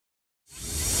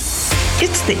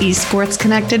It's the Esports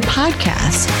Connected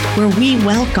podcast, where we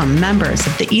welcome members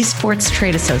of the Esports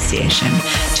Trade Association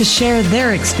to share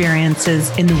their experiences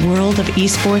in the world of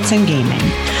esports and gaming.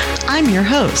 I'm your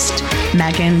host,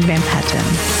 Megan Van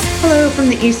Petten. Hello from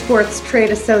the Esports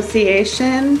Trade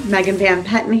Association. Megan Van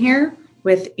Petten here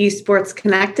with Esports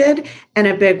Connected, and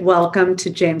a big welcome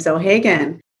to James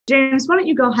O'Hagan. James, why don't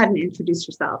you go ahead and introduce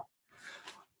yourself?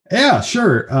 Yeah,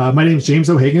 sure. My name is James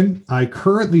O'Hagan. I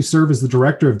currently serve as the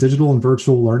Director of Digital and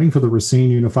Virtual Learning for the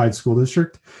Racine Unified School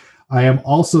District. I am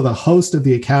also the host of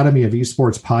the Academy of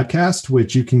Esports podcast,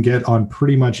 which you can get on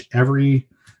pretty much every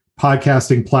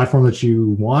podcasting platform that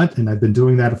you want. And I've been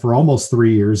doing that for almost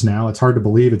 3 years now. It's hard to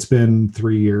believe it's been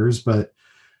 3 years, but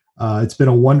it's been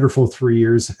a wonderful 3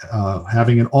 years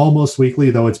having it almost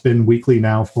weekly, though it's been weekly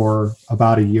now for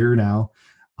about a year now.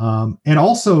 And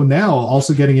also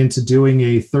getting into doing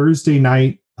a Thursday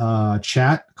night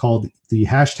chat called the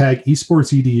hashtag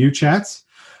esportsedu chats.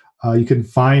 You can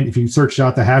find, if you search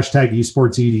out the hashtag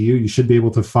esportsedu, you should be able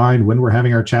to find when we're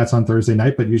having our chats on Thursday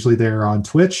night, but usually they're on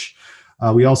Twitch.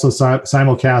 We also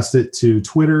simulcast it to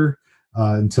Twitter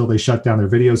until they shut down their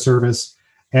video service.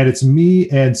 And it's me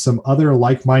and some other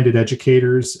like-minded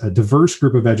educators, a diverse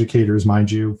group of educators,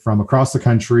 mind you, from across the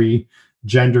country,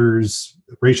 genders,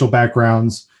 racial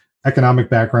backgrounds, economic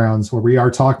backgrounds, where we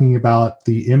are talking about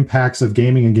the impacts of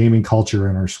gaming and gaming culture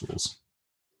in our schools.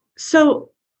 So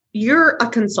you're a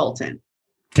consultant.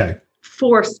 Okay.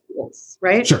 For schools,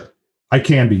 right? Sure. I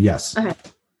can be, yes. Okay.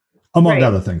 Among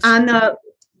other things. On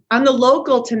the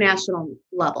local to national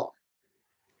level,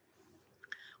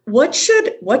 what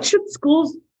should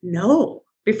schools know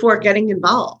before getting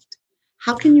involved?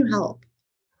 How can you help?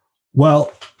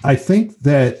 Well, I think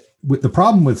that the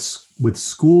problem with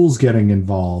schools getting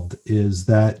involved is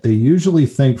that they usually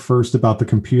think first about the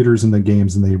computers and the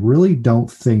games, and they really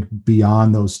don't think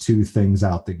beyond those two things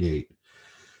out the gate.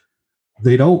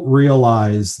 They don't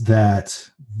realize that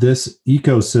this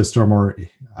ecosystem, or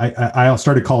I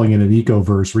started calling it an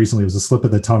ecoverse recently. It was a slip of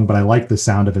the tongue, but I like the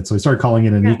sound of it. So I started calling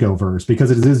it an ecoverse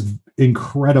because it is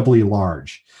incredibly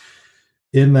large.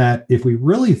 In that, if we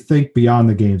really think beyond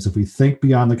the games, if we think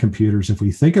beyond the computers, if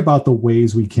we think about the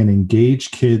ways we can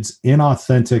engage kids in an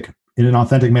authentic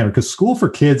manner, because school for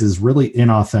kids is really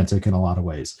inauthentic in a lot of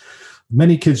ways.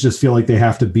 Many kids just feel like they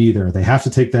have to be there. They have to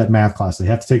take that math class. They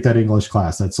have to take that English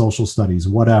class, that social studies,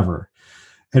 whatever.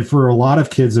 And for a lot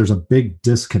of kids, there's a big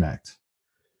disconnect.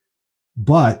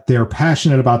 But they're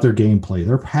passionate about their gameplay.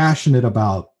 They're passionate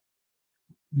about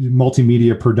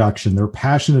multimedia production. They're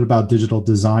passionate about digital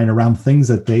design around things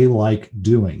that they like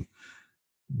doing.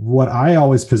 What I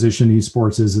always position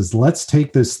esports is let's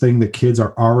take this thing that kids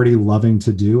are already loving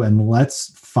to do, and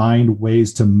let's find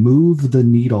ways to move the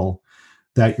needle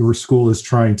that your school is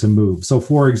trying to move. So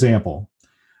for example,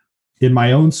 in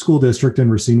my own school district in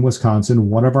Racine, Wisconsin,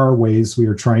 one of our ways we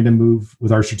are trying to move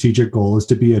with our strategic goal is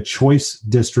to be a choice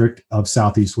district of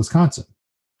Southeast Wisconsin.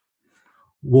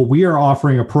 Well, we are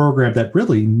offering a program that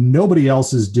really nobody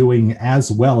else is doing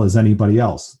as well as anybody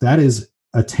else. That is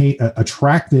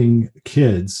attracting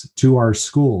kids to our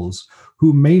schools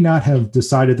who may not have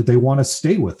decided that they want to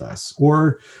stay with us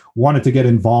or wanted to get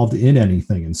involved in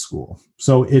anything in school.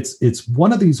 So it's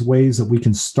one of these ways that we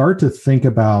can start to think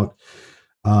about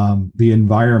the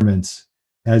environment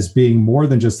as being more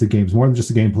than just the games, more than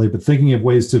just the gameplay, but thinking of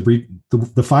ways to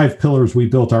the 5 pillars we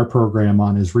built our program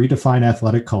on is redefine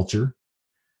athletic culture.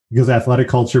 Because athletic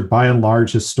culture, by and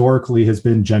large, historically has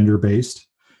been gender-based.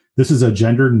 This is a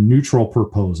gender-neutral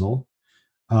proposal.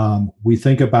 We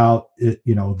think about it,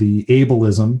 the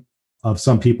ableism of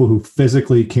some people who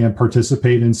physically can't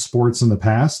participate in sports in the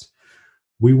past.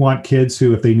 We want kids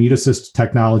who, if they need assistive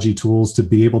technology tools, to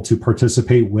be able to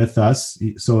participate with us.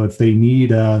 So if they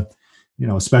need a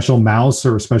special mouse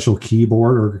or a special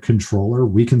keyboard or a controller,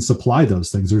 we can supply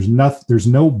those things. There's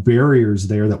no barriers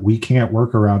there that we can't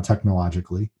work around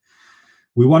technologically.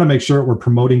 We want to make sure we're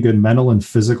promoting good mental and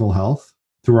physical health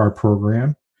through our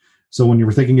program. So when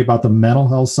you're thinking about the mental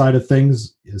health side of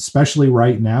things, especially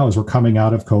right now, as we're coming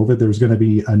out of COVID, there's going to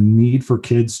be a need for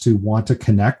kids to want to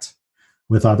connect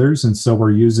with others. And so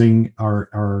we're using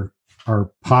our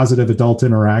positive adult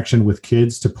interaction with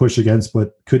kids to push against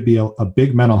what could be a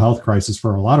big mental health crisis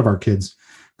for a lot of our kids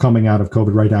coming out of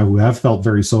COVID right now, who have felt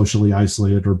very socially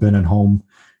isolated or been at home,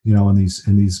 in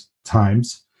these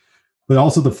times. But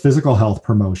also the physical health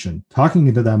promotion,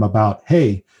 talking to them about,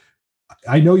 hey,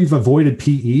 I know you've avoided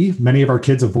PE. Many of our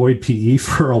kids avoid PE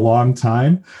for a long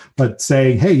time, but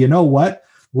saying, hey, you know what?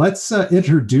 Let's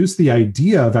introduce the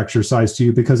idea of exercise to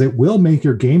you, because it will make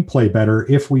your gameplay better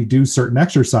if we do certain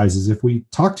exercises. If we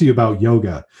talk to you about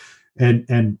yoga,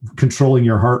 and controlling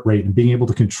your heart rate and being able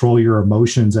to control your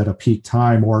emotions at a peak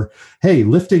time. Or, hey,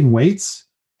 lifting weights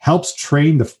helps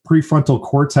train the prefrontal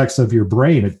cortex of your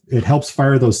brain. It helps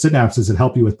fire those synapses and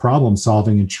help you with problem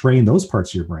solving and train those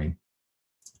parts of your brain.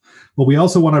 But we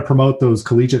also want to promote those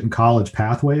collegiate and college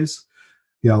pathways.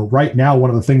 Right now, one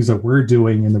of the things that we're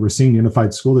doing in the Racine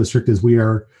Unified School District is we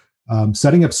are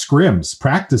setting up scrims,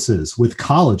 practices with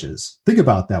colleges. Think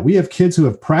about that. We have kids who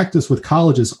have practiced with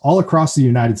colleges all across the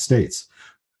United States,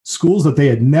 schools that they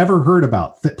had never heard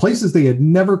about, places they had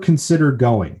never considered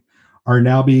going, are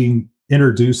now being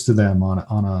introduced to them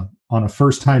on a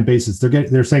first time basis.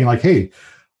 They're saying like, hey,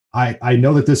 I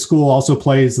know that this school also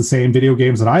plays the same video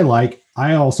games that I like.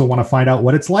 I also want to find out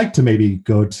what it's like to maybe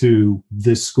go to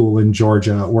this school in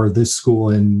Georgia or this school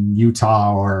in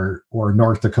Utah or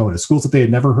North Dakota, schools that they had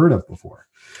never heard of before.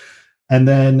 And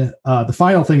then the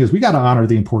final thing is we got to honor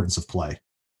the importance of play.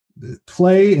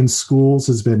 Play in schools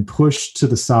has been pushed to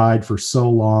the side for so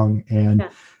long. And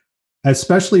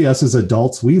especially us as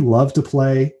adults, we love to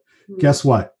play. Guess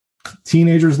what?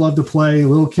 Teenagers love to play.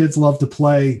 Little kids love to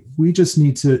play. We just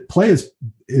need to play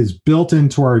is built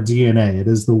into our DNA. It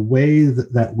is the way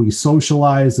that we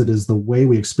socialize. It is the way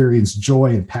we experience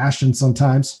joy and passion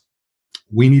sometimes.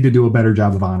 We need to do a better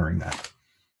job of honoring that.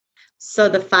 So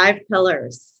the 5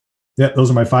 pillars. Yeah,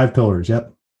 those are my 5 pillars.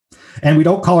 Yep. And we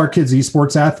don't call our kids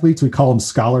esports athletes. We call them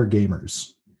scholar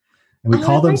gamers. And we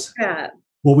call them, that.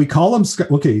 Well, we call them,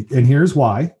 okay, and here's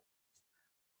why.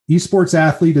 Esports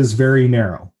athlete is very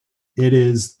narrow. It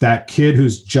is that kid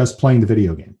who's just playing the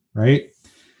video game, right?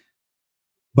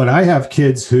 But I have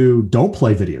kids who don't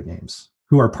play video games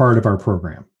who are part of our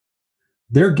program.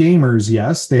 They're gamers,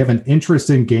 yes. They have an interest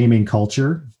in gaming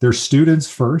culture. They're students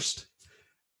first,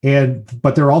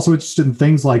 but they're also interested in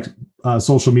things like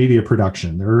social media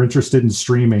production. They're interested in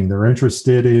streaming. They're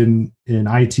interested in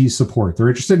IT support. They're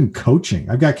interested in coaching.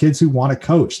 I've got kids who want to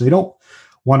coach. They don't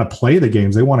want to play the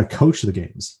games. They want to coach the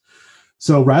games.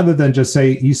 So rather than just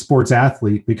say esports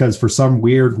athlete, because for some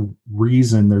weird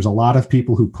reason, there's a lot of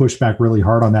people who push back really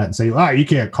hard on that and say, you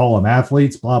can't call them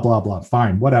athletes, blah, blah, blah.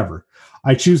 Fine, whatever.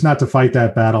 I choose not to fight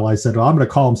that battle. I said, I'm going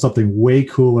to call them something way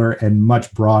cooler and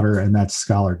much broader, and that's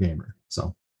scholar gamer.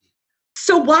 So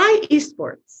why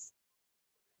esports?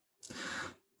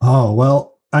 Oh,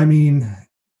 well, I mean,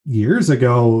 years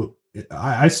ago,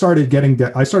 I started going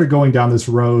down this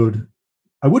road.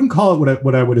 I wouldn't call it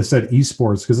what I would have said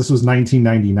esports, because this was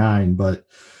 1999, but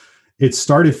it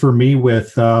started for me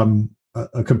with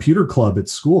a computer club at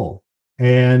school.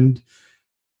 And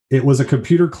it was a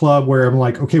computer club where I'm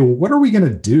like, okay, well, what are we going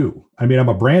to do? I mean, I'm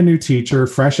a brand new teacher,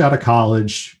 fresh out of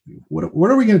college. What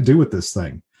are we going to do with this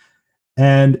thing?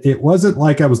 And it wasn't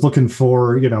like I was looking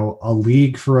for, a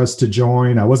league for us to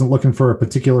join. I wasn't looking for a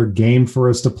particular game for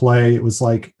us to play. It was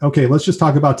like, okay, let's just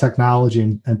talk about technology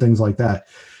and things like that.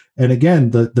 And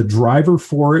again, the driver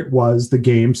for it was the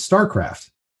game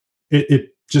StarCraft.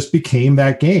 It just became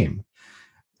that game.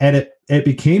 And it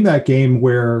became that game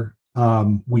where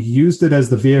we used it as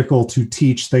the vehicle to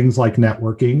teach things like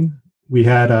networking. We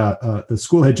had the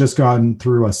school had just gone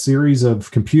through a series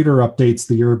of computer updates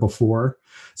the year before.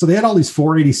 So they had all these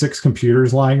 486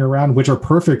 computers lying around, which are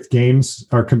perfect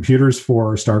computers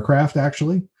for StarCraft,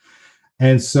 actually.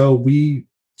 And so we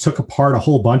took apart a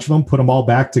whole bunch of them, put them all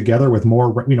back together with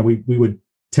more, we would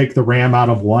take the RAM out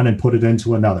of one and put it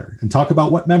into another and talk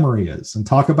about what memory is and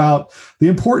talk about the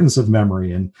importance of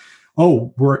memory. And,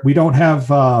 we don't have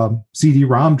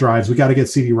CD-ROM drives. We got to get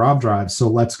CD-ROM drives. So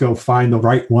let's go find the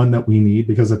right one that we need,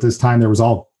 because at this time there was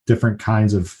all different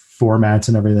kinds of formats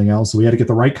and everything else. So we had to get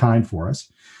the right kind for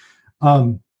us.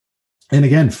 And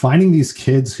again, finding these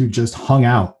kids who just hung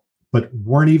out but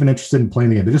weren't even interested in playing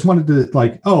the game. They just wanted to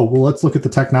let's look at the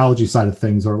technology side of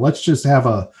things, or let's just have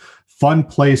a fun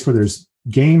place where there's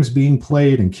games being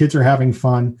played and kids are having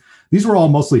fun. These were all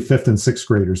mostly 5th and 6th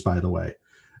graders, by the way.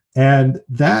 And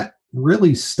that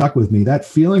really stuck with me, that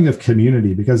feeling of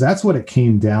community, because that's what it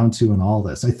came down to in all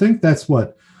this. I think that's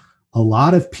what a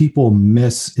lot of people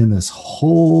miss in this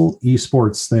whole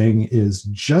esports thing, is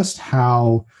just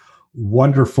how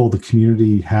wonderful the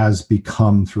community has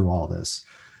become through all this.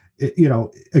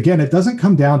 Again, it doesn't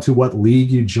come down to what league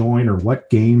you join or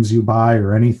what games you buy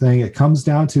or anything. It comes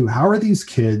down to how are these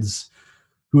kids,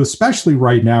 who especially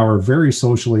right now are very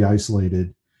socially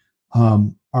isolated,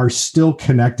 are still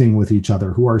connecting with each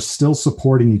other, who are still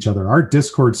supporting each other. Our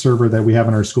Discord server that we have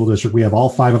in our school district, we have all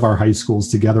 5 of our high schools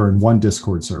together in one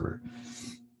Discord server.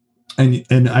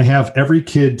 And I have every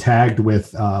kid tagged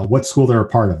with what school they're a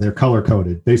part of. They're color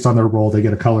coded based on their role. They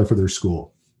get a color for their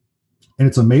school. And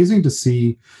it's amazing to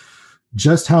see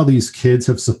just how these kids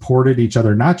have supported each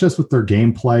other, not just with their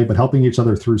gameplay, but helping each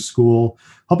other through school,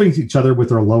 helping each other with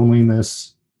their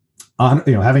loneliness,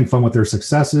 having fun with their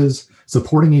successes,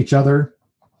 supporting each other.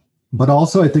 But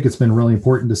also, I think it's been really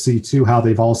important to see too how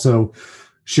they've also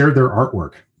shared their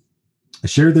artwork,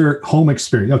 shared their home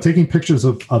experience, taking pictures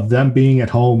of them being at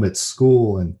home at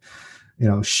school, and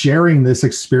sharing this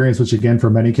experience, which again for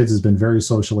many kids has been very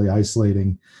socially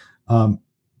isolating.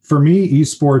 For me,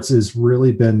 esports has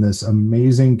really been this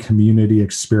amazing community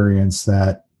experience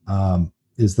that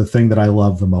is the thing that I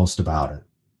love the most about it.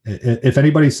 If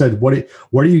anybody said, what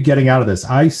are you getting out of this?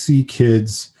 I see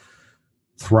kids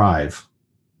thrive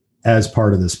as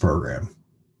part of this program.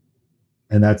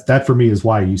 And that for me is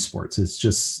why esports. It's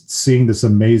just seeing this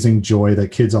amazing joy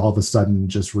that kids all of a sudden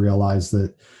just realize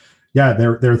that, yeah,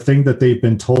 their thing that they've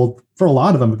been told, for a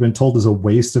lot of them have been told is a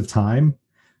waste of time.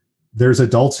 There's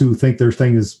adults who think their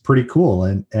thing is pretty cool,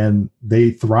 and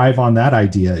they thrive on that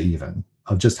idea even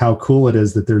of just how cool it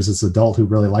is that there's this adult who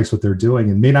really likes what they're doing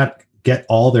and may not get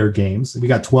all their games. We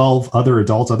got 12 other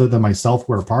adults other than myself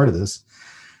who are a part of this.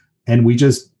 And we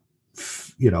just,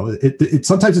 it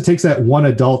sometimes it takes that one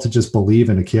adult to just believe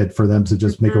in a kid for them to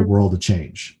just make a world of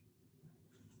change.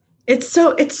 It's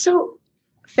so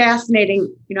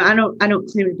fascinating. I don't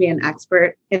claim to be an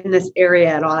expert in this area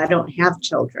at all. I don't have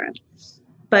children.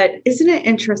 But isn't it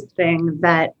interesting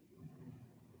that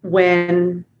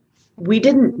when we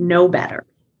didn't know better,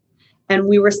 and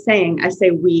we were saying, I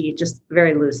say we just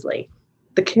very loosely,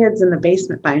 the kid's in the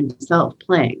basement by himself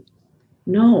playing.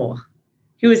 No,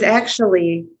 he was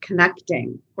actually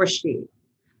connecting, or she,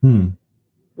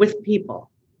 with people,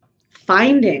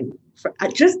 finding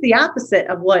just the opposite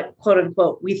of what, quote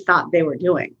unquote, we thought they were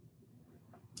doing.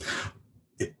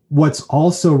 What's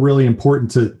also really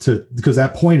important to because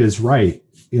that point is right,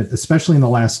 especially in the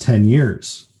last 10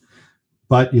 years.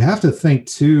 But you have to think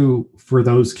too, for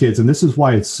those kids, and this is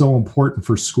why it's so important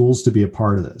for schools to be a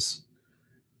part of this.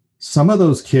 Some of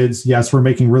those kids, yes, we're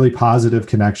making really positive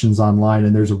connections online.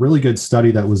 And there's a really good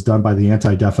study that was done by the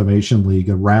Anti-Defamation League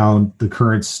around the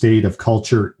current state of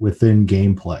culture within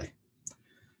gameplay.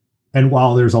 And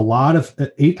while there's a lot of, I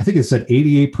think it said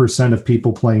 88% of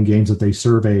people playing games that they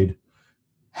surveyed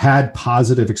had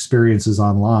positive experiences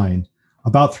online,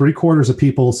 about 3/4 of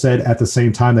people said at the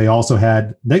same time they also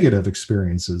had negative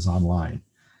experiences online.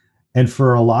 And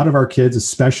for a lot of our kids,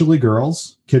 especially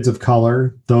girls, kids of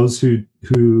color, those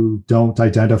who don't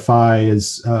identify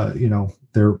as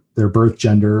their birth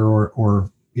gender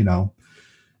or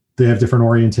they have different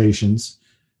orientations,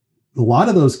 a lot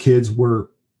of those kids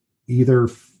were either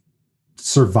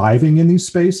surviving in these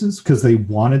spaces because they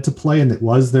wanted to play and it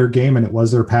was their game and it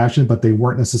was their passion, but they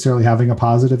weren't necessarily having a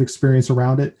positive experience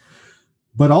around it.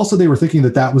 But also they were thinking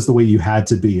that was the way you had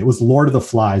to be. It was Lord of the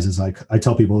Flies, as I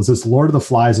tell people, it was this Lord of the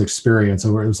Flies experience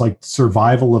where it was like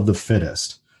survival of the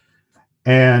fittest.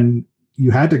 And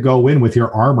you had to go in with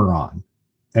your armor on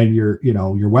and your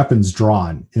weapons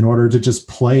drawn in order to just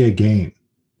play a game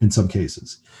in some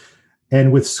cases.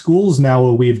 And with schools now,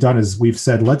 what we've done is we've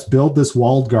said, let's build this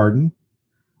walled garden.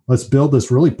 Let's build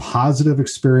this really positive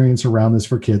experience around this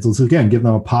for kids. Let's, again, give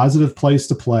them a positive place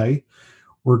to play.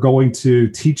 We're going to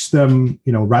teach them,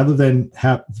 rather than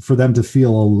for them to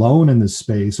feel alone in this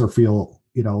space or feel,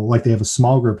 like they have a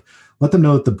small group, let them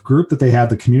know that the group that they have,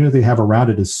 the community they have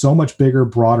around it is so much bigger,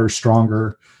 broader,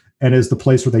 stronger, and is the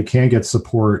place where they can get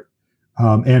support.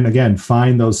 And again,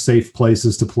 find those safe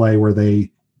places to play where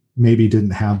they maybe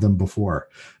didn't have them before.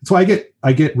 So I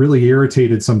get really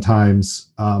irritated sometimes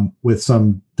with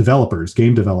some developers,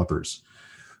 game developers,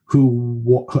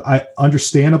 who I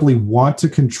understandably want to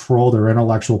control their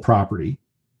intellectual property,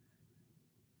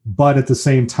 but at the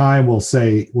same time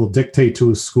will dictate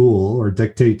to a school or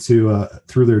dictate to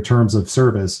through their terms of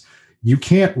service, you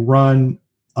can't run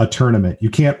a tournament, you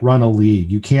can't run a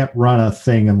league, you can't run a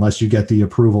thing unless you get the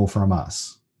approval from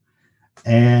us.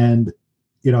 And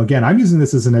again, I'm using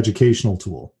this as an educational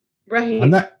tool. Right. I'm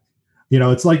not,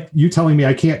 it's like you telling me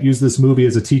I can't use this movie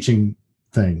as a teaching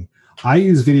thing. I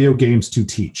use video games to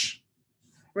teach.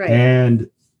 Right.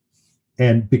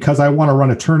 And because I want to run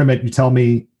a tournament, you tell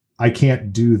me I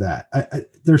can't do that.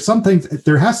 There's some things,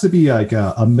 there has to be like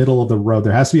a middle of the road.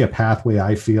 There has to be a pathway,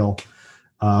 I feel,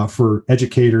 for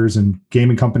educators and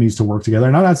gaming companies to work together.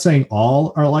 And I'm not saying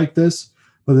all are like this,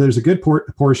 but there's a good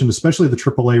portion, especially the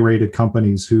AAA rated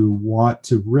companies, who want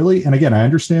to really, and again, I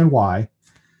understand why.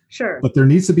 Sure. But there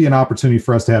needs to be an opportunity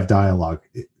for us to have dialogue,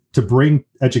 to bring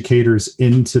educators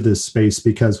into this space,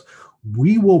 because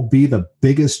we will be the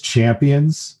biggest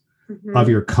champions of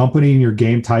your company and your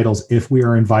game titles if we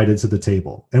are invited to the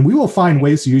table. And we will find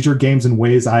ways to use your games in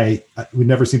ways we've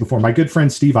never seen before. My good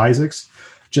friend Steve Isaacs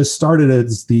just started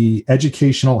as the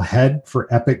educational head for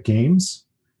Epic Games.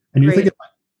 And you're thinking,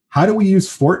 how do we use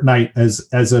Fortnite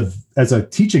as a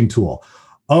teaching tool?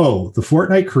 Oh, the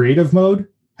Fortnite creative mode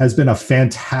has been a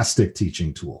fantastic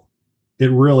teaching tool.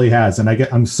 It really has. And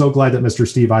I'm so glad that Mr.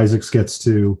 Steve Isaacs gets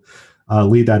to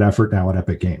lead that effort now at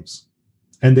Epic Games.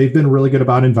 And they've been really good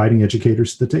about inviting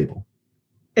educators to the table.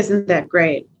 Isn't that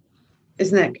great?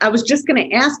 Isn't that? I was just going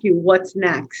to ask you what's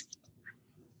next.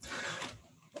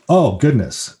 Oh,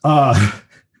 goodness.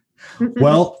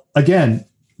 Well, again,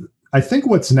 I think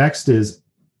what's next is,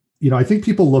 I think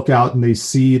people look out and they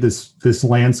see this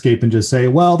landscape and just say,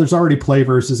 well, there's already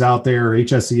Playverses out there, or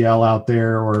HSEL out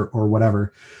there, or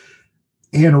whatever.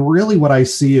 And really what I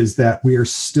see is that we are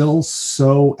still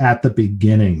so at the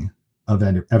beginning of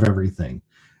everything.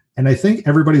 And I think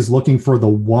everybody's looking for the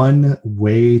one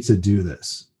way to do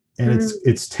this. And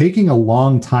it's taking a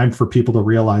long time for people to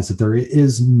realize that there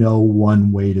is no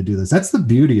one way to do this. That's the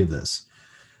beauty of this.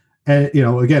 And,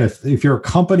 again, if you're a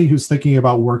company who's thinking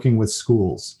about working with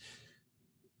schools,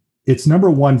 it's number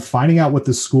one, finding out what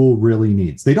the school really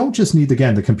needs. They don't just need,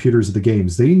 again, the computers or the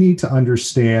games. They need to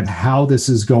understand how this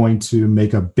is going to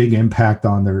make a big impact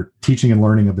on their teaching and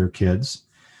learning of their kids.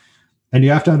 And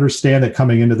you have to understand that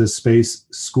coming into this space,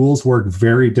 schools work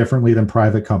very differently than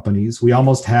private companies. We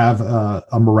almost have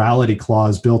a morality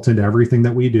clause built into everything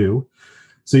that we do.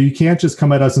 So you can't just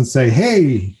come at us and say,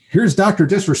 hey, here's Dr.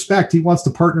 Disrespect. He wants to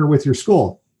partner with your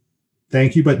school.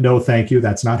 Thank you, but no thank you.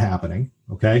 That's not happening.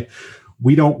 Okay.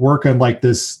 We don't work on like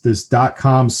this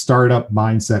 .com startup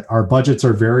mindset. Our budgets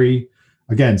are very,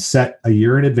 again, set a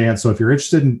year in advance. So if you're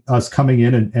interested in us coming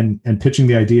in and pitching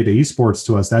the idea to esports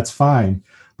to us, that's fine.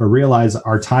 But realize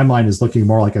our timeline is looking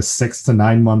more like a 6 to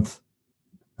 9 month.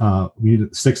 We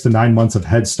need 6 to 9 months of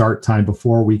head start time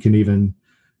before we can even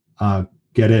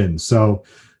get in. So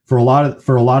for a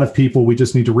lot of people, we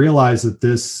just need to realize that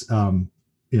this.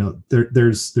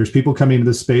 There's people coming into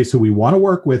this space who we want to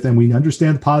work with, and we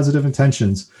understand the positive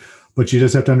intentions, but you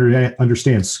just have to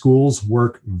understand schools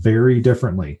work very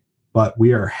differently. But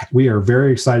we are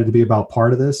very excited to be about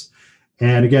part of this.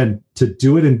 And again, to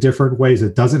do it in different ways.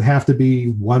 It doesn't have to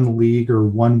be one league or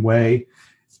one way.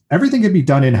 Everything can be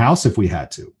done in-house if we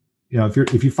had to.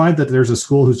 If you find that there's a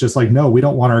school who's just like, no, we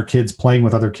don't want our kids playing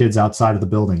with other kids outside of the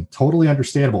building, totally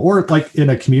understandable. Or like in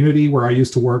a community where I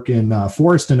used to work in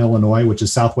Forreston, Illinois, which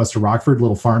is southwest of Rockford,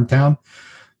 little farm town.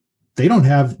 They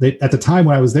at the time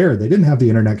when I was there, they didn't have the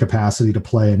internet capacity to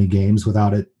play any games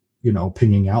without it,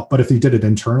 pinging out. But if they did it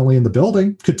internally in the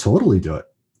building, could totally do it.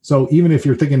 So even if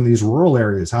you're thinking in these rural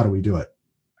areas, how do we do it?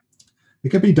 It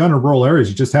could be done in rural areas.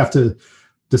 You just have to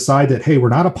decide that, hey, we're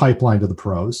not a pipeline to the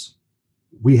pros.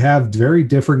 We have very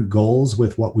different goals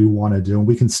with what we want to do. And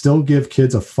we can still give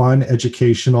kids a fun,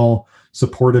 educational,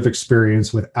 supportive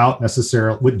experience with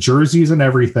jerseys and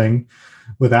everything,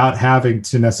 without having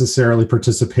to necessarily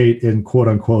participate in quote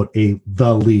unquote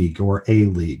the league or a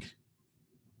league.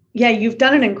 Yeah, you've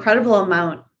done an incredible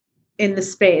amount in the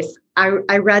space. I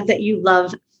read that you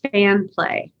love fan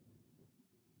play.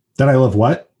 That I love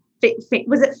what?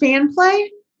 Was it fan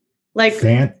play? Like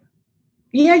fan?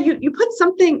 Yeah, you put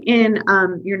something in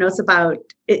your notes about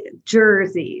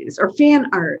jerseys or fan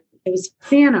art. It was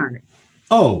fan art.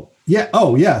 Oh, yeah.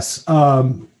 Oh, yes.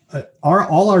 All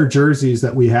our jerseys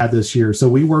that we had this year. So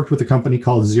we worked with a company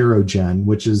called Zero Gen,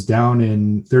 which is they're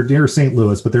near St.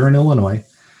 Louis, but they're in Illinois.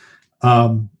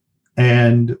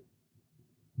 And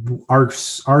our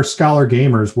Scholar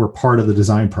Gamers were part of the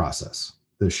design process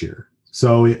this year.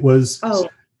 So it was,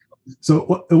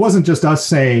 So it wasn't just us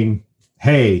saying,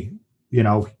 hey,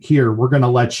 here, we're going to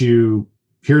let you,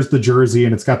 here's the jersey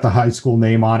and it's got the high school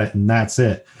name on it and that's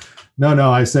it.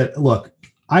 No, I said, look,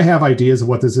 I have ideas of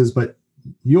what this is, but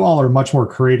you all are much more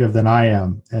creative than I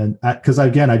am. And because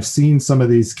again, I've seen some of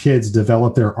these kids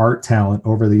develop their art talent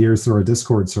over the years through a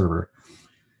Discord server.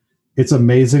 It's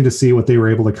amazing to see what they were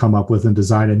able to come up with and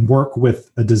design, and work with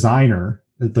a designer,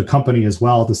 the company as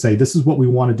well, to say, this is what we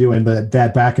want to do. And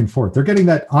that back and forth, they're getting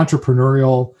that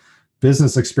entrepreneurial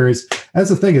business experience. That's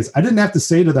the thing is, I didn't have to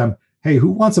say to them, hey, who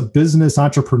wants a business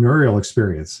entrepreneurial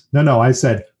experience? No, I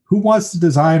said, who wants to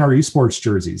design our esports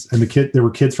jerseys? And there were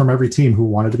kids from every team who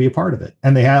wanted to be a part of it.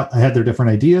 And I had their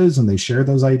different ideas and they shared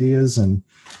those ideas. And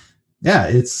yeah,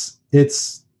 it's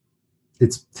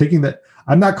taking that.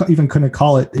 I'm not even going to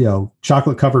call it,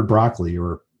 chocolate covered broccoli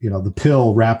or, the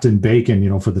pill wrapped in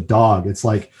bacon, for the dog. It's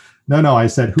like, no, I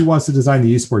said, who wants to design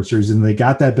the esports jersey? And they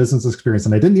got that business experience.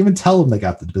 And I didn't even tell them they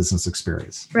got the business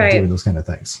experience. Right. Doing those kind of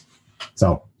things.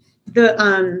 So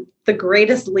the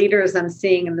greatest leaders I'm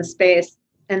seeing in the space,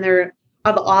 and they're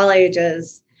of all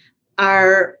ages,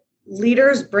 are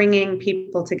leaders bringing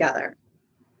people together.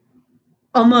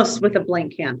 almost with a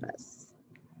blank canvas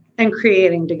and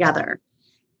creating together.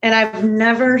 And I've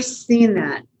never seen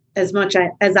that as much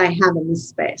as I have in this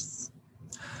space.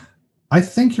 I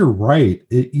think you're right.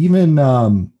 Even,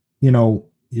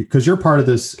 because you're part of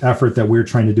this effort that we're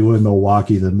trying to do in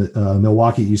Milwaukee, the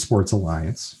Milwaukee Esports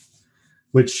Alliance,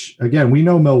 which, again, we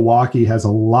know Milwaukee has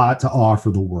a lot to offer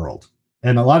the world.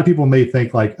 And a lot of people may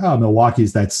think like, oh,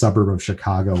 Milwaukee's that suburb of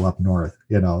Chicago up north.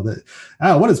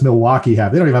 What does Milwaukee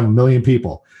have? They don't even have 1 million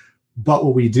people. But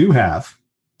what we do have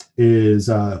is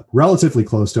relatively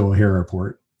close to O'Hare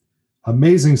Airport,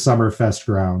 amazing Summerfest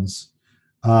grounds,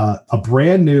 a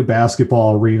brand new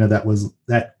basketball arena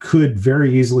that could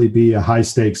very easily be a high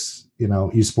stakes,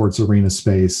 esports arena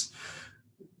space,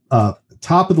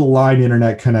 top of the line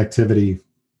internet connectivity,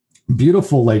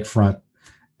 beautiful lakefront.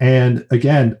 And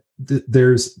again,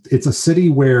 it's a city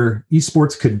where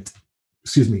esports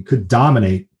could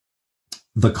dominate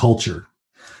the culture.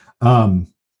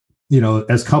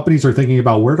 As companies are thinking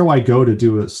about where do I go to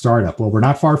do a startup? Well, we're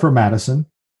not far from Madison.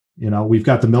 We've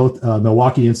got the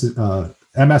Milwaukee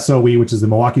MSOE, which is the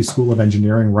Milwaukee School of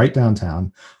Engineering, right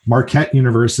downtown. Marquette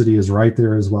University is right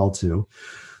there as well too.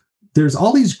 There's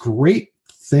all these great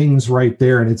things right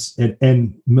there,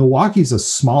 and Milwaukee's a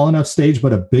small enough stage,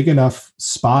 but a big enough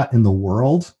spot in the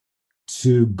world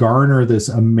to garner this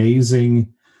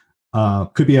amazing.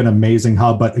 Could be an amazing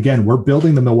hub. But again, we're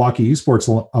building the Milwaukee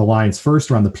Esports Alliance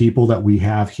first around the people that we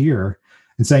have here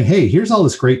and saying, hey, here's all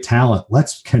this great talent.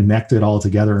 Let's connect it all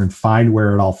together and find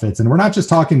where it all fits. And we're not just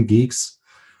talking geeks.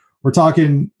 We're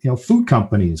talking, food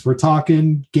companies. We're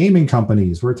talking gaming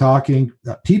companies. We're talking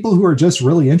people who are just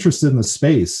really interested in the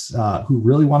space, who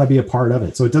really want to be a part of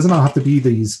it. So it doesn't have to be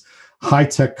these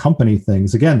high-tech company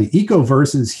things. Again, the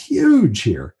ecoverse is huge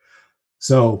here.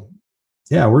 So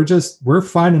yeah, we're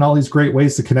finding all these great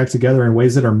ways to connect together in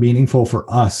ways that are meaningful for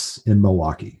us in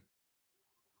Milwaukee.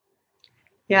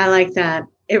 Yeah, I like that.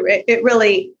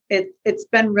 It's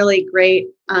been really great.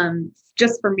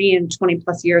 Just for me in 20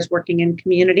 plus years working in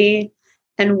community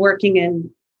and working in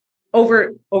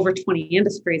over 20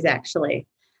 industries, actually.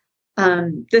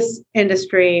 This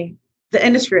industry, the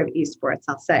industry of esports,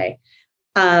 I'll say,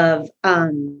 of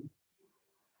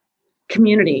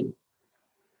community.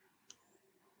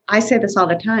 I say this all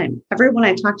the time. Everyone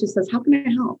I talk to says, how can I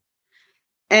help?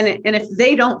 And if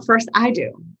they don't first, I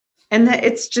do. And that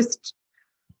it's just,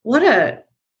 what a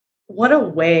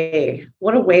way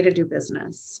to do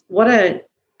business.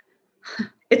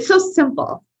 It's so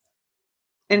simple.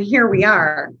 And here we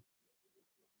are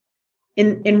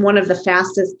in one of the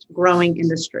fastest growing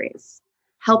industries,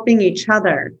 helping each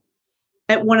other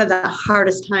at one of the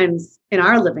hardest times in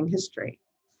our living history,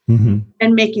 and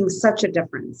making such a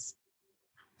difference.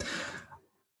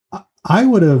 I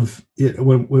would have,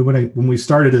 when we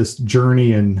started this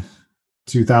journey in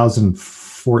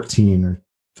 2014, or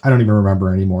I don't even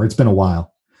remember anymore. It's been a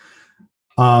while.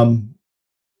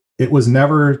 It was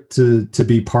never to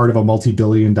be part of a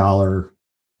multi-billion-dollar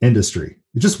industry.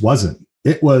 It just wasn't.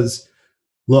 It was,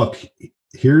 look,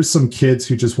 here's some kids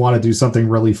who just want to do something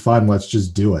really fun. Let's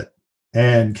just do it.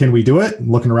 And can we do it?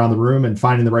 And looking around the room and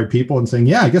finding the right people and saying,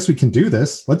 yeah, I guess we can do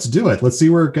this. Let's do it. Let's see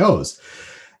where it goes.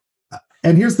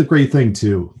 And here's the great thing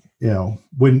too.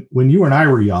 When you and I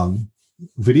were young,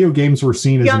 video games were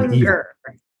seen as an evil.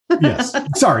 Yes.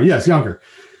 Sorry. Yes. Younger.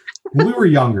 When we were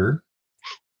younger,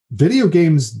 video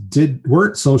games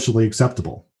weren't socially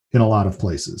acceptable in a lot of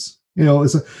places.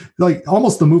 It's like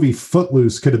almost the movie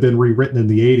Footloose could have been rewritten in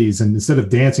the 80s. And instead of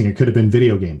dancing, it could have been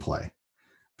video game play,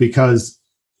 because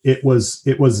it was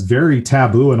very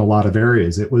taboo in a lot of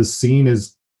areas. It was seen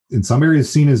as, in some areas,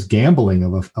 seen as gambling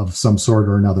of some sort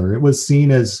or another. It was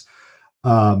seen as,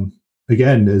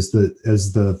 again, as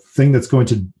the thing that's going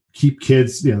to keep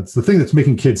kids, it's the thing that's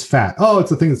making kids fat. Oh, it's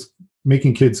the thing that's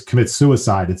making kids commit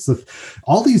suicide. It's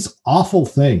all these awful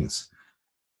things.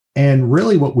 And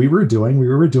really what we were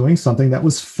doing something that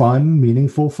was fun,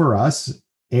 meaningful for us.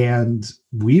 And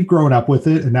we've grown up with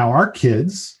it. And now our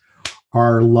kids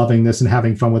are loving this and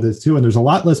having fun with it too. And there's a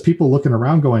lot less people looking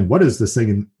around going, what is this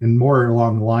thing? And more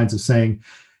along the lines of saying,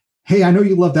 hey, I know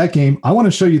you love that game. I want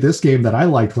to show you this game that I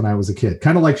liked when I was a kid.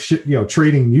 Kind of like,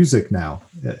 trading music now.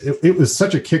 It was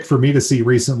such a kick for me to see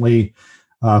recently.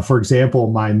 For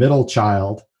example, my middle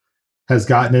child has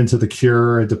gotten into The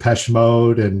Cure and Depeche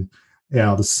Mode and,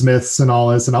 the Smiths and all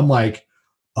this. And I'm like,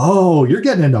 oh, you're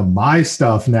getting into my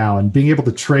stuff now, and being able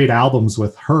to trade albums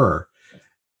with her.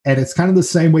 And it's kind of the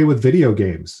same way with video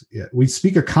games. We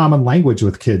speak a common language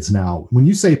with kids now. When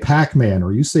you say Pac-Man,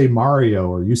 or you say Mario,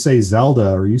 or you say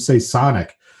Zelda, or you say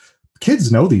Sonic,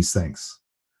 kids know these things.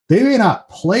 They may not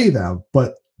play them,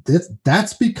 but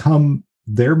that's become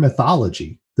their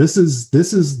mythology. This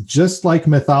is just like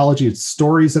mythology. It's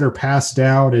stories that are passed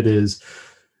down. It is,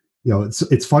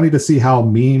 it's funny to see how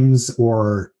memes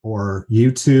or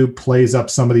YouTube plays up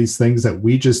some of these things that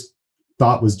we just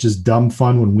thought was just dumb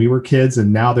fun when we were kids,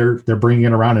 and now they're bringing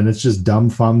it around, and it's just dumb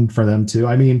fun for them too.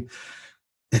 I mean,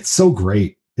 it's so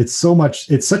great. It's such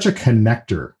a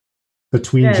connector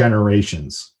between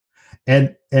generations.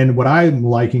 And what I'm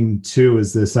liking too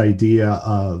is this idea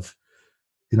of,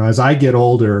 as I get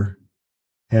older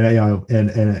and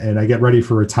I get ready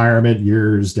for retirement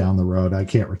years down the road, I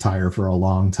can't retire for a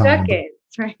long time. Decades,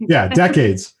 right? Yeah,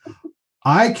 decades.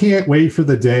 I can't wait for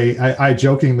the day. I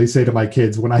jokingly say to my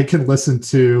kids, when I can listen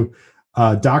to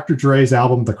Dr. Dre's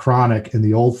album, The Chronic, in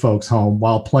the old folks' home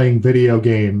while playing video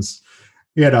games,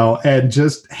 and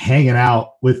just hanging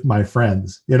out with my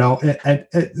friends, and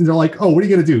they're like, oh, what are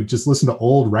you going to do? Just listen to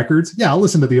old records? Yeah, I'll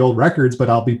listen to the old records, but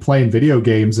I'll be playing video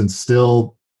games and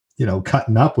still,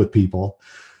 cutting up with people.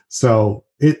 So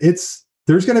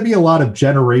there's going to be a lot of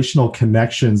generational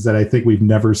connections that I think we've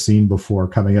never seen before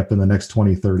coming up in the next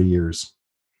 20, 30 years.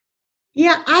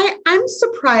 Yeah, I'm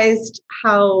surprised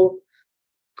how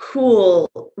cool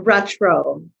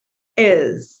retro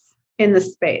is in the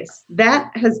space.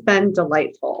 That has been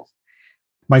delightful.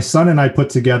 My son and I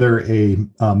put together a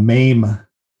MAME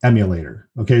emulator.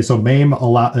 Okay, so MAME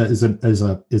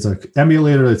is a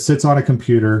emulator that sits on a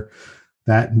computer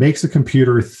that makes a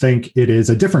computer think it is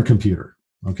a different computer.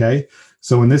 Okay,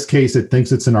 so in this case, it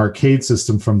thinks it's an arcade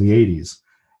system from the 80s.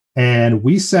 And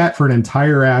we sat for an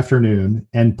entire afternoon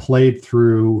and played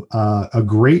through a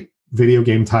great video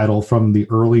game title from the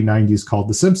early 90s called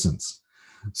The Simpsons.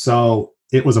 So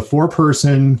it was a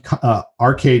 4-person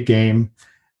arcade game.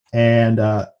 And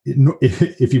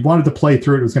if you wanted to play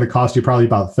through it, it was going to cost you probably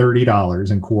about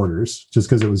 $30 in quarters, just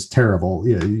because it was terrible.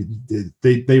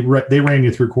 They ran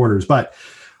you through quarters, but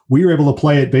we were able to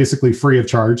play it basically free of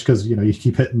charge because you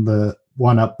keep hitting the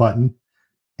 1-up button.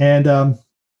 And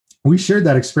we shared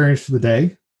that experience for the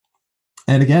day.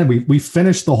 And again, we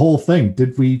finished the whole thing.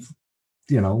 Did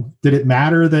it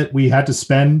matter that we had to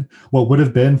spend what would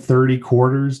have been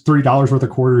 $30 worth of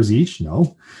quarters each?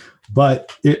 No.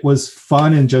 But it was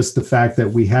fun in just the fact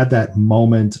that we had that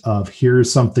moment of,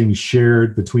 here's something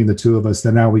shared between the two of us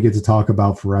that now we get to talk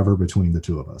about forever between the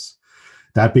two of us.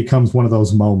 That becomes one of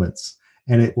those moments.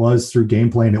 And it was through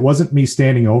gameplay. And it wasn't me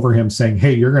standing over him saying,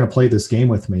 hey, you're going to play this game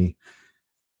with me.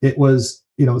 It was,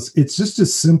 it's just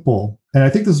as simple. And I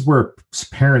think this is where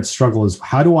parents struggle, is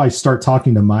how do I start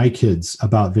talking to my kids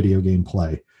about video game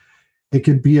play? It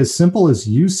can be as simple as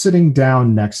you sitting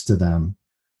down next to them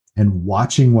and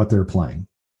watching what they're playing.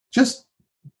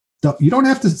 You don't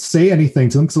have to say anything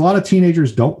to them, because a lot of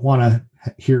teenagers don't want to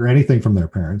hear anything from their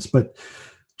parents, but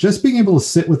just being able to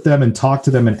sit with them and talk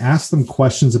to them and ask them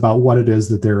questions about what it is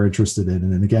that they're interested in.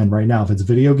 And again, right now, if it's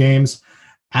video games,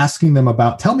 asking them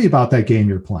tell me about that game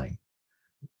you're playing.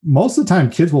 Most of the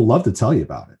time, kids will love to tell you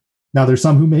about it. Now, there's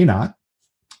some who may not,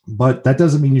 but that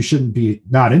doesn't mean you shouldn't be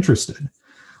not interested.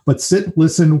 But sit,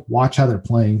 listen, watch how they're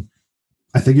playing.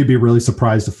 I think you'd be really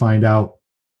surprised to find out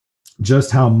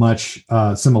just how much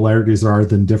similarities there are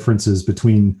than differences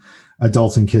between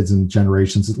adults and kids and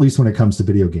generations, at least when it comes to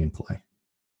video game play.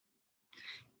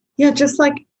 Yeah, just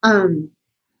like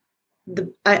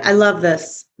I love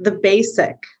this, the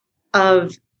basic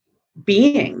of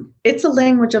being. It's a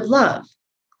language of love.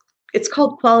 It's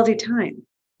called quality time.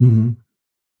 Mm-hmm.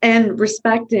 And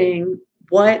respecting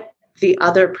what the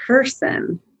other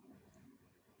person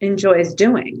enjoys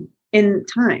doing in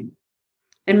time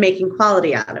and making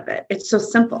quality out of it. It's so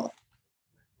simple.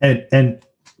 And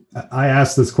I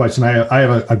asked this question. I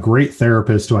have a great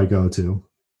therapist who I go to,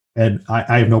 and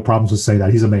I have no problems with saying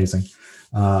that. He's amazing.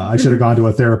 I should have gone to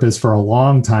a therapist for a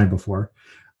long time before.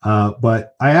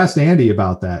 But I asked Andy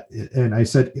about that, and I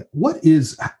said, what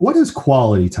is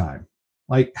quality time?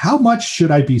 Like, how much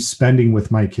should I be spending with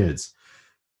my kids?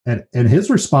 And his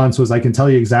response was, I can tell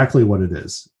you exactly what it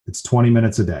is. It's 20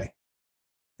 minutes a day.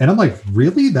 And I'm like,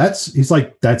 really? He's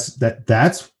like, that's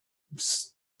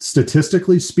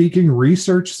statistically speaking,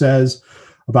 research says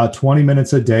about 20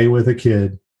 minutes a day with a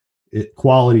kid,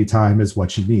 quality time is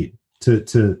what you need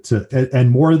and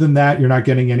more than that, you're not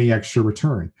getting any extra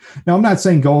return. Now, I'm not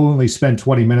saying go only spend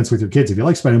 20 minutes with your kids. If you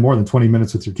like spending more than 20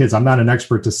 minutes with your kids, I'm not an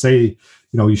expert to say,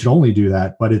 you should only do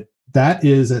that, but that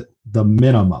is at the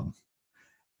minimum.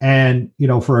 And,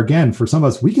 for some of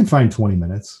us, we can find 20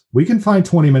 minutes. We can find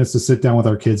 20 minutes to sit down with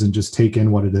our kids and just take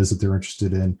in what it is that they're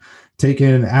interested in,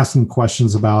 ask them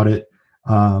questions about it.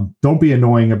 Don't be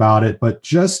annoying about it, but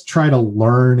just try to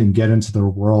learn and get into their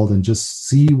world and just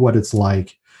see what it's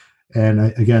like.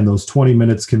 And again, those 20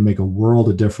 minutes can make a world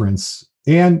of difference.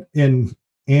 And in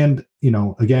And,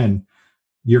 again,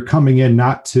 you're coming in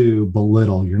not to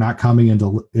belittle, you're not coming in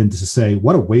to say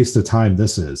what a waste of time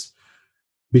this is,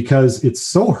 because it's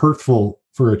so hurtful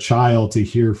for a child to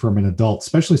hear from an adult,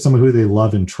 especially someone who they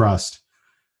love and trust,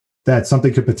 that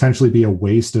something could potentially be a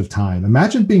waste of time.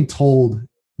 Imagine being told,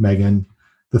 Megan,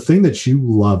 the thing that you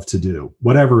love to do,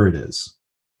 whatever it is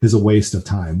a waste of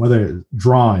time, whether it's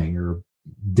drawing or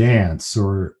dance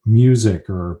or music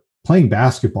or playing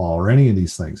basketball or any of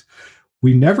these things.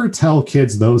 We never tell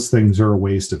kids those things are a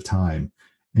waste of time.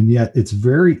 And yet it's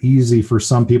very easy for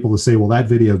some people to say, well, that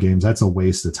video games, that's a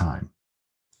waste of time.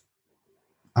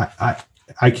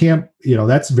 I can't,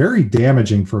 that's very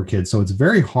damaging for a kid. So it's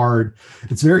very hard.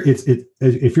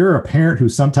 If you're a parent who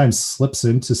sometimes slips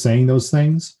into saying those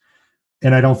things,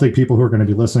 and I don't think people who are going to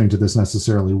be listening to this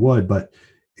necessarily would, but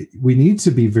we need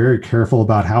to be very careful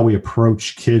about how we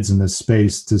approach kids in this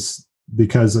space,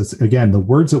 because again, the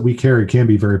words that we carry can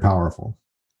be very powerful.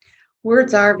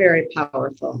 Words are very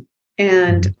powerful.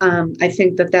 And I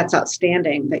think that that's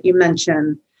outstanding that you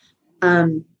mentioned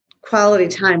quality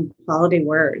time, quality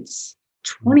words,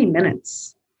 20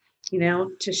 minutes,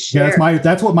 to share. Yeah,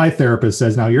 that's what my therapist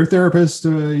says. Now, your therapist,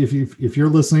 if you're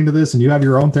listening to this and you have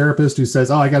your own therapist who says,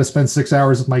 oh, I got to spend 6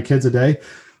 hours with my kids a day,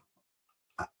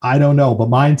 I don't know, but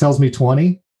mine tells me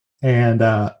 20. And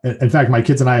in fact, my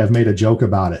kids and I have made a joke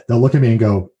about it. They'll look at me and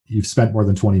go, you've spent more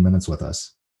than 20 minutes with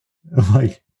us. I'm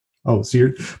like, oh, so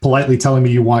you're politely telling me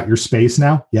you want your space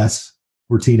now? Yes,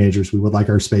 we're teenagers. We would like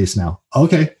our space now.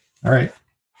 Okay. All right.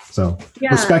 So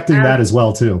respecting that as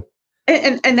well, too.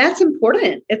 And that's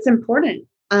important. It's important.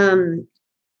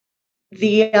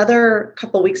 The other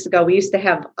couple weeks ago, we used to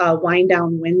have wind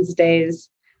down Wednesdays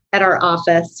at our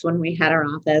office when we had our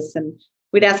office, and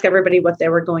we'd ask everybody what they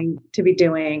were going to be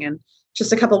doing. And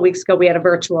just a couple of weeks ago, we had a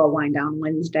virtual wind down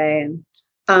Wednesday.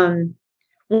 And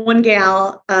one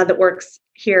gal that works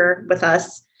here with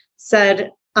us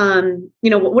said, what are you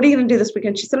going to do this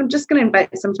weekend? She said, I'm just going to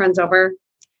invite some friends over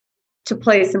to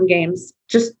play some games,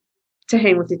 just to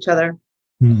hang with each other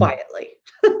quietly.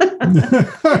 And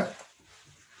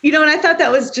I thought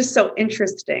that was just so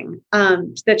interesting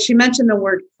that she mentioned the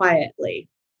word quietly.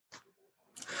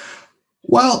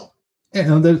 Well,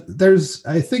 there's,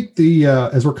 I think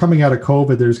as we're coming out of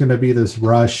COVID, there's going to be this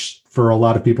rush for a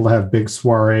lot of people to have big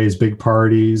soirees, big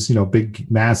parties, big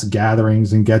mass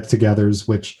gatherings and get-togethers,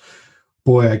 which,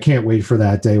 boy, I can't wait for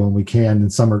that day when we can in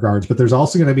some regards. But there's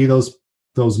also going to be those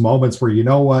moments where,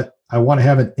 I want to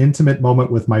have an intimate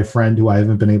moment with my friend who I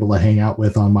haven't been able to hang out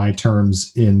with on my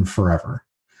terms in forever.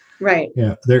 Right.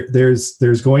 Yeah.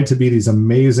 There's going to be these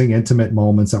amazing intimate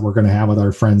moments that we're going to have with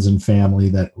our friends and family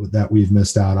that we've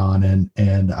missed out on.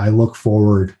 And I look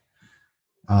forward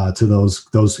to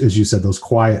those, as you said, those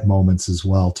quiet moments as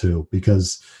well, too,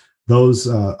 because those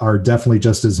are definitely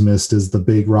just as missed as the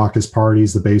big raucous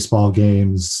parties, the baseball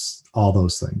games, all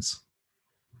those things.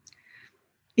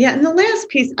 Yeah. And the last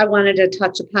piece I wanted to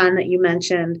touch upon that you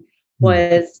mentioned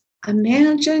was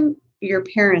imagine your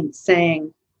parents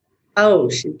saying, oh,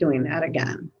 she's doing that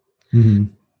again. Mm-hmm.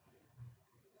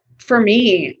 For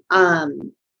me, I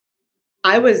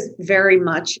was very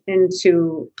much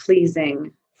into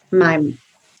pleasing my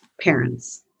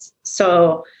parents.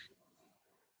 So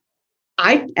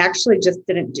I actually just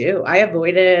didn't do. I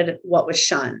avoided what was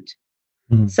shunned.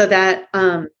 Mm-hmm. So that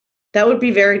would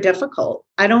be very difficult.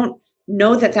 I don't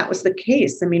know that was the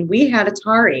case. I mean, we had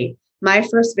Atari. My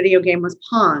first video game was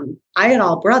Pong. I had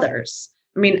all brothers.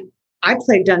 I mean, I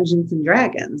played Dungeons and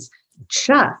Dragons,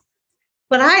 chess,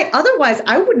 but otherwise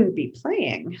I wouldn't be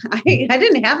playing. I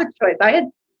didn't have a choice. I had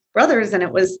brothers and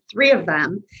it was 3 of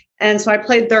them. And so I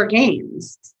played their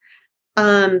games.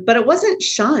 But it wasn't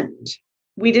shunned.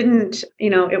 We didn't,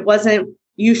 it wasn't,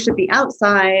 you should be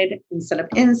outside instead of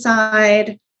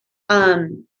inside.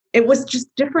 It was just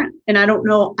different. And I don't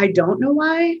know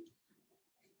why,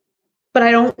 but I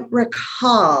don't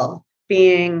recall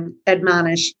being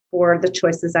admonished for the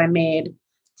choices I made,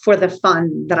 for the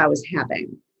fun that I was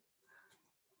having.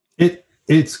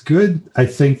 It's good, I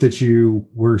think, that you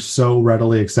were so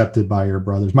readily accepted by your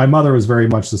brothers. My mother was very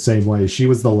much the same way. She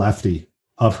was the lefty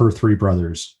of her 3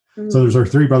 brothers. Mm-hmm. So there's her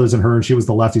 3 brothers and her, and she was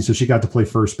the lefty. So she got to play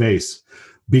first base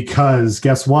because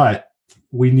guess what?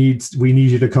 We need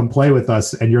you to come play with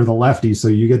us, and you're the lefty, so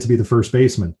you get to be the first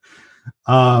baseman.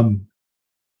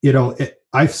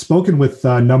 I've spoken with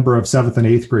a number of 7th and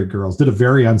 8th grade girls, did a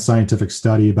very unscientific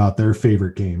study about their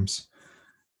favorite games.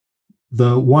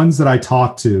 The ones that I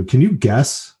talked to, can you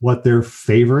guess what their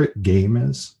favorite game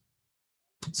is?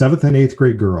 7th and 8th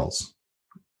grade girls.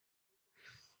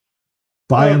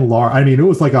 By and large, I mean, it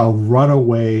was like a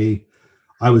runaway.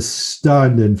 I was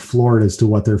stunned and floored as to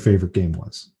what their favorite game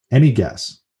was. Any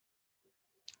guess?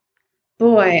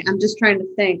 Boy, I'm just trying to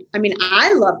think. I mean,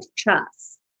 I loved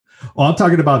chess. Well, I'm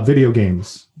talking about video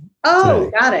games. Oh,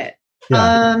 today. got it.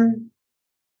 Yeah.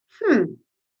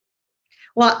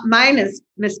 Well, mine is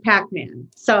Miss Pac-Man.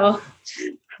 So,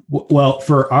 Well,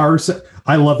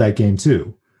 I love that game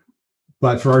too.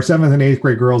 But for our 7th and 8th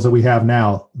grade girls that we have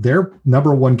now, their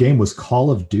number one game was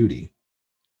Call of Duty.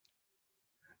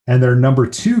 And their number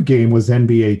 2 game was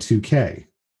NBA 2K.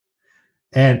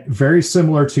 And very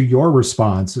similar to your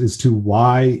response as to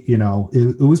why,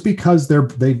 it was because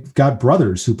they've got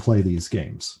brothers who play these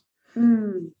games.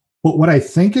 But what I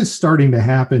think is starting to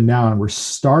happen now, and we're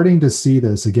starting to see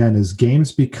this again, is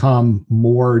games become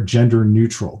more gender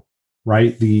neutral,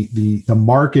 right? The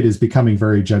market is becoming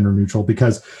very gender neutral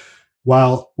because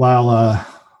while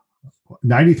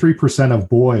 93% of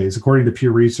boys, according to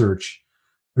Pew Research,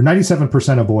 or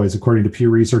 97% of boys, according to Pew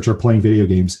Research, are playing video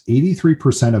games,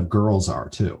 83% of girls are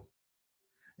too.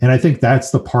 And I think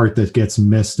that's the part that gets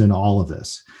missed in all of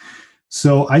this.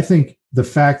 So I think the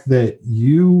fact that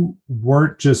you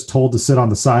weren't just told to sit on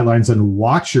the sidelines and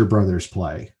watch your brothers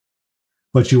play,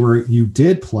 but you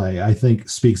did play, I think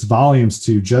speaks volumes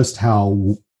to just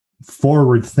how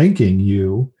forward thinking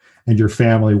you and your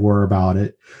family were about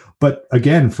it. But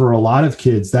again, for a lot of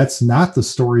kids, that's not the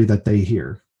story that they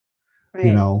hear. Right.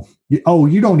 You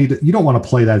don't want to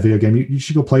play that video game. You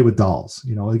should go play with dolls.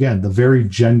 Again, the very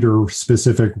gender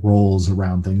specific roles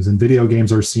around things, and video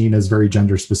games are seen as very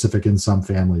gender specific in some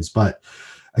families. But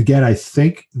again, I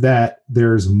think that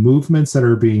there's movements that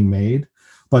are being made,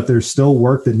 but there's still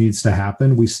work that needs to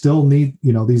happen. We still need,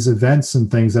 these events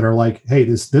and things that are like, hey,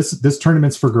 this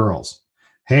tournament's for girls.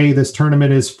 Hey, this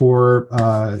tournament is for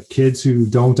kids who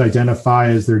don't identify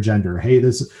as their gender. Hey,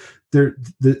 this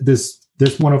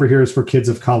one over here is for kids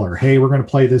of color. Hey, we're going to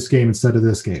play this game instead of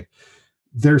this game.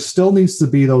 There still needs to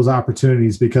be those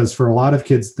opportunities because for a lot of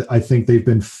kids, I think they've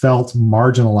been felt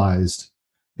marginalized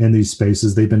in these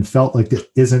spaces. They've been felt like it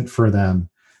isn't for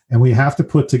them. And we have to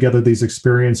put together these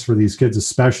experiences for these kids,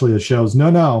 especially that shows,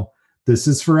 no, this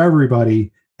is for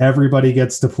everybody. Everybody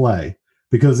gets to play.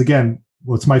 Because again,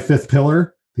 what's my 5th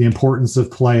pillar? The importance of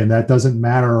play. And that doesn't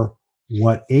matter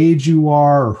what age you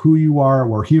are or who you are.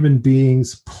 We're human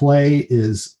beings. Play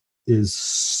is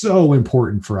so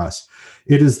important for us.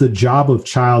 It is the job of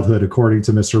childhood, according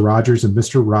to Mr. Rogers, and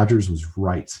Mr. Rogers was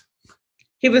right.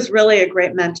 He was really a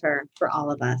great mentor for all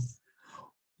of us.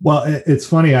 Well, it's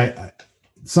funny.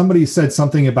 Somebody said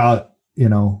something about,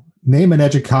 name an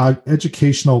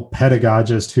educational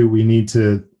pedagogist who we need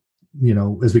to,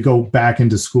 as we go back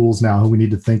into schools now, who we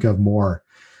need to think of more.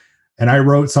 And I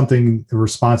wrote something in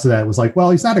response to that. It was like,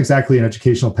 well, he's not exactly an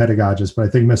educational pedagogist, but I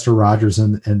think Mr. Rogers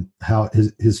and how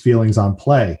his feelings on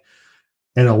play.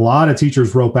 And a lot of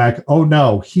teachers wrote back, oh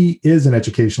no, he is an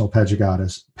educational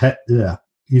pedagogist.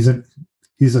 He's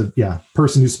a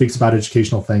person who speaks about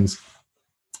educational things.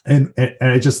 And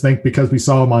I just think because we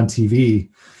saw him on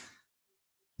TV,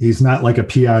 he's not like a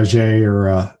Piaget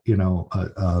or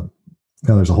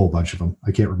there's a whole bunch of them.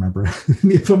 I can't remember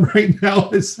any of them right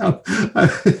now.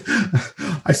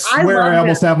 I swear I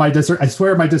almost have I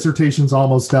swear my dissertation's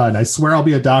almost done. I swear I'll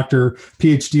be a doctor,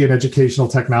 PhD in educational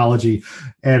technology,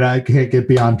 and I can't get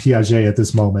beyond Piaget at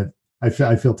this moment. I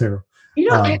feel terrible.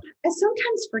 I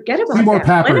sometimes forget about Seymour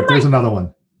that. Papert. There's another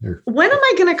one. Here. When am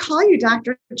I going to call you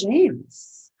Dr.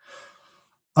 James?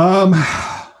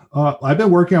 I've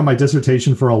been working on my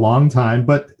dissertation for a long time,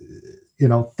 but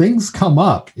things come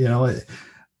up.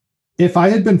 If I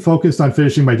had been focused on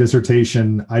finishing my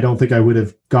dissertation, I don't think I would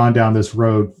have gone down this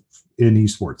road in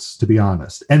esports, to be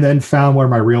honest, and then found where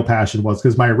my real passion was,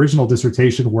 because my original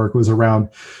dissertation work was around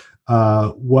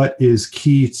what is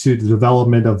key to the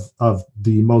development of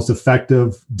the most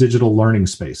effective digital learning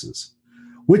spaces,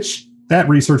 which that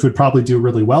research would probably do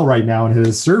really well right now and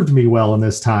has served me well in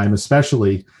this time,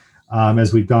 especially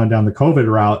as we've gone down the COVID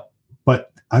route.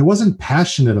 But I wasn't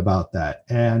passionate about that.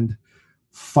 And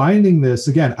finding this,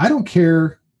 again, I don't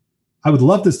care. I would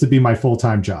love this to be my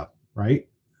full-time job, right?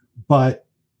 But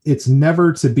it's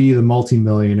never to be the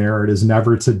multimillionaire. It is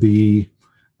never to be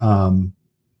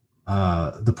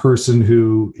the person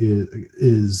who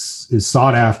is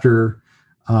sought after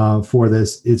for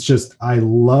this. It's just, I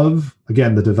love,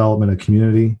 again, the development of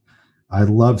community. I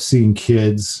love seeing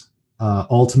kids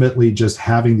ultimately just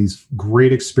having these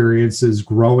great experiences,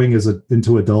 growing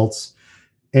into adults.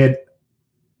 And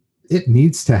it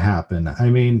needs to happen. I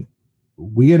mean,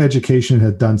 we in education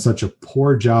have done such a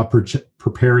poor job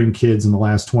preparing kids in the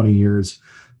last 20 years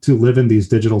to live in these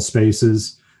digital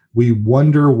spaces. We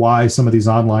wonder why some of these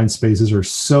online spaces are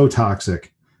so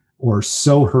toxic or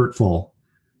so hurtful.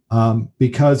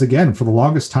 Because again, for the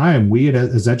longest time, we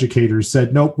as educators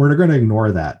said, nope, we're going to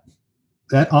ignore that.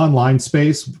 That online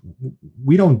space,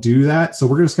 we don't do that. So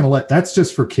we're just going to that's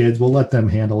just for kids. We'll let them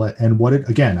handle it. And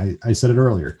I said it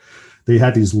earlier, they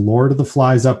had these Lord of the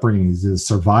Flies upbringings, the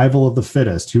survival of the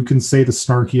fittest, who can say the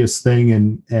snarkiest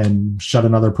thing and shut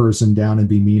another person down and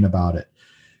be mean about it.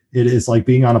 It is like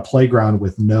being on a playground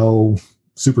with no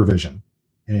supervision.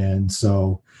 And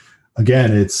so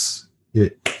again,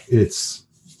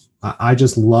 I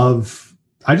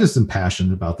just am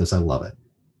passionate about this. I love it.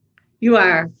 You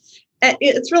are.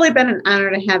 It's really been an honor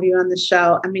to have you on the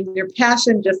show. I mean, your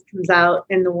passion just comes out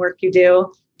in the work you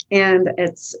do. And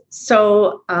it's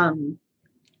so, I'm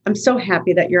so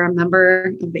happy that you're a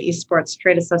member of the Esports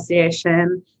Trade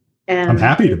Association. And I'm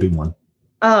happy to be one.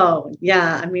 Oh,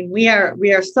 yeah. I mean, we are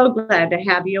so glad to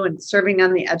have you and serving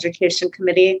on the education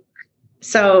committee.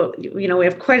 So, we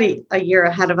have quite a year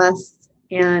ahead of us.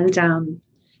 And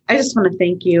I just want to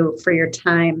thank you for your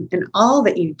time and all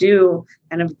that you do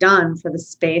and have done for the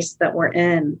space that we're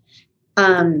in.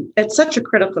 It's such a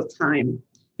critical time.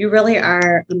 You really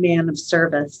are a man of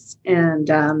service.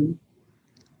 And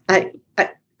I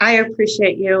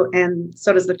appreciate you, and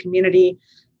so does the community.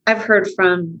 I've heard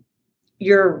from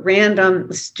your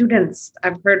random students.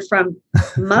 I've heard from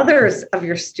mothers of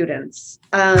your students,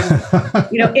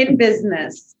 in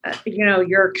business,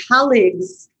 your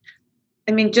colleagues.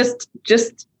 I mean, just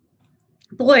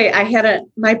boy, I had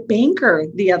my banker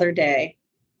the other day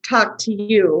talk to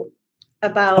you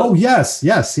about. Oh, yes.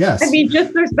 I mean,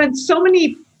 there's been so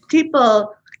many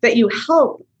people that you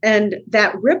help, and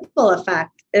that ripple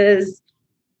effect is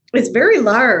very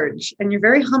large, and you're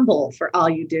very humble for all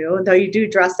you do. Though you do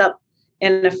dress up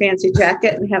in a fancy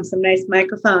jacket and have some nice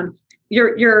microphone,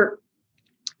 your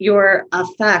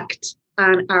effect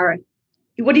on our,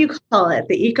 what do you call it?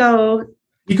 The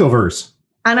Ecoverse.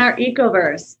 On our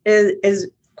Ecoverse is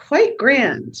quite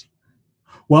grand.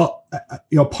 Well,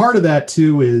 part of that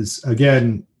too is,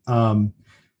 again, and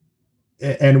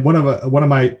one of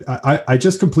my, I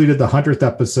just completed the 100th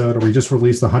episode, or we just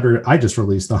released I just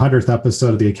released the 100th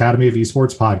episode of the Academy of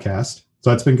Esports podcast. So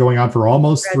that's been going on for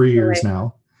almost 3 years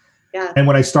now. Yeah. And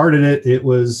when I started it,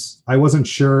 I wasn't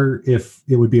sure if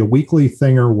it would be a weekly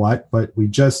thing or what, but we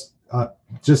just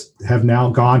have now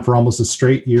gone for almost a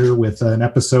straight year with an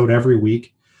episode every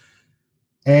week.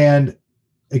 And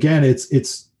again, it's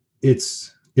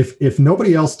if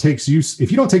nobody else takes you,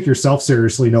 if you don't take yourself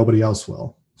seriously, nobody else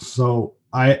will. So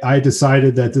I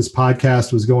decided that this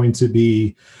podcast was going to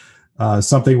be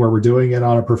something where we're doing it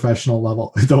on a professional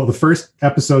level. Though the first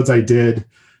episodes I did,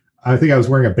 I think I was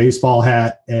wearing a baseball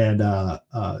hat and a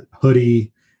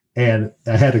hoodie, and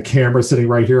I had a camera sitting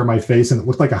right here on my face, and it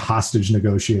looked like a hostage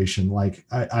negotiation. Like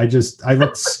I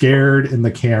looked scared in the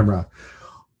camera.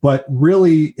 But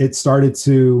really, it started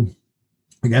to,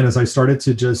 again, as I started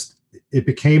to it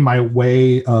became my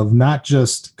way of not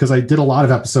just, because I did a lot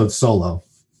of episodes solo,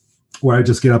 where I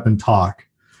just get up and talk,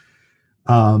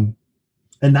 and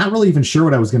not really even sure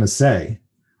what I was going to say.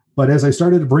 But as I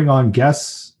started to bring on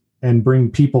guests and bring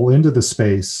people into the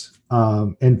space,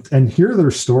 and hear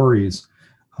their stories,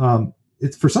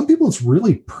 it's, for some people, it's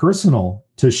really personal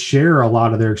to share a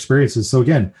lot of their experiences. So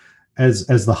again, as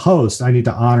the host, I need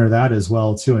to honor that as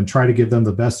well too, and try to give them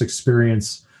the best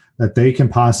experience that they can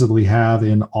possibly have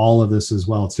in all of this as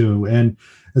well too. And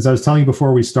as I was telling you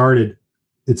before we started,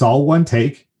 it's all one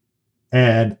take.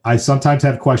 And I sometimes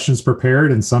have questions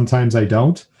prepared, and sometimes I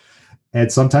don't.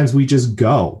 And sometimes we just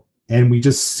go and we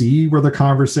just see where the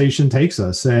conversation takes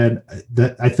us. And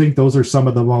I think those are some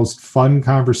of the most fun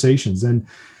conversations. And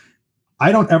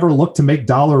I don't ever look to make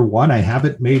 $1. I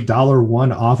haven't made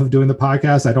 $1 off of doing the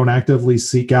podcast. I don't actively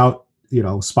seek out,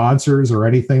 sponsors or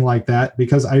anything like that,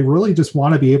 because I really just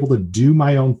want to be able to do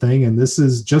my own thing. And this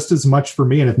is just as much for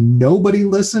me. And if nobody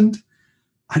listened,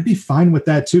 I'd be fine with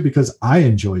that too, because I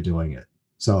enjoy doing it.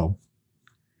 So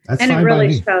that's fine. And it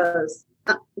really shows.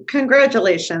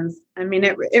 Congratulations. I mean,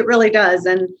 it really does.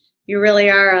 And you really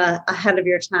are ahead of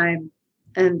your time.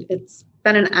 And it's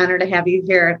been an honor to have you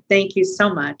here. Thank you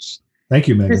so much. Thank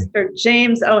you, Megan. Mr.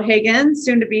 James O'Hagan,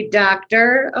 soon to be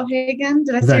Dr. O'Hagan.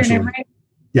 Did I say your name right?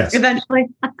 Yes. Eventually.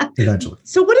 Eventually.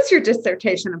 So what is your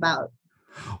dissertation about?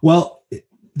 Well,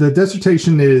 the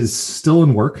dissertation is still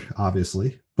in work,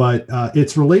 obviously, but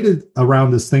it's related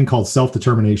around this thing called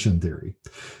self-determination theory.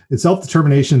 And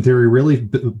self-determination theory really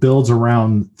builds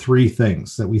around three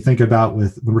things that we think about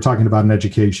when we're talking about an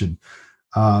education: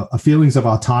 feelings of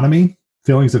autonomy,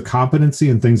 feelings of competency,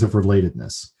 and things of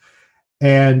relatedness.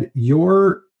 And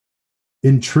your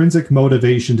intrinsic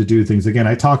motivation to do things. Again,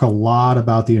 I talk a lot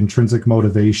about the intrinsic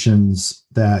motivations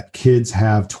that kids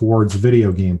have towards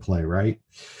video game play, right?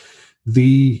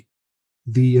 The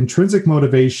intrinsic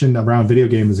motivation around video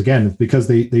games, again, because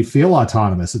they feel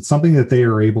autonomous. It's something that they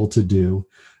are able to do.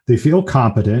 They feel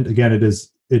competent. Again, it is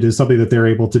something that they're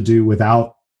able to do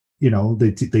without,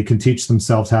 they can teach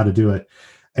themselves how to do it.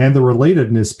 And the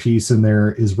relatedness piece in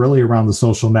there is really around the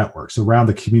social networks, around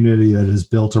the community that is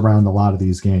built around a lot of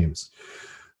these games.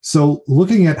 So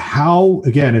looking at how,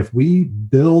 again, if we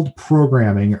build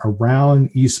programming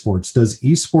around esports, does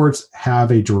esports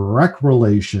have a direct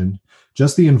relation,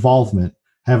 just the involvement,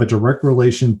 have a direct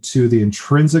relation to the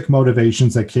intrinsic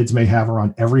motivations that kids may have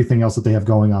around everything else that they have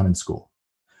going on in school?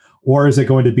 Or is it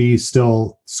going to be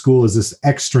still school is this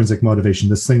extrinsic motivation,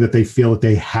 this thing that they feel that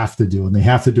they have to do, and they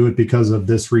have to do it because of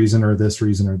this reason or this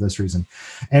reason or this reason?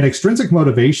 And extrinsic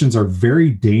motivations are very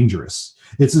dangerous.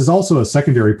 This is also a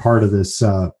secondary part of this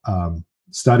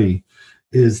study,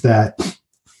 is that,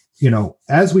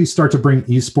 as we start to bring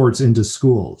esports into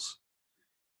schools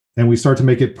and we start to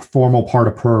make it a formal part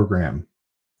of program,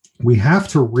 we have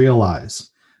to realize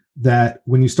that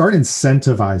when you start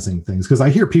incentivizing things, because I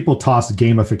hear people toss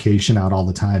gamification out all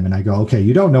the time, and I go, okay,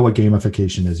 you don't know what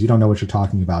gamification is. You don't know what you're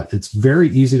talking about. It's very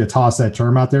easy to toss that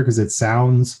term out there because it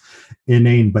sounds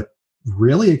inane, but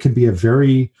really it can be a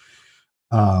very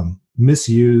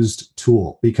misused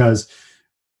tool, because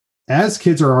as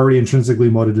kids are already intrinsically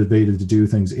motivated to do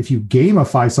things, if you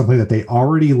gamify something that they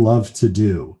already love to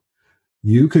do,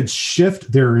 you could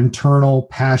shift their internal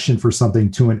passion for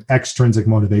something to an extrinsic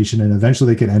motivation, and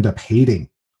eventually they can end up hating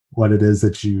what it is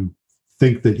that you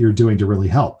think that you're doing to really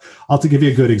help. I'll give you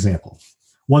a good example,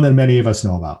 one that many of us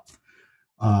know about.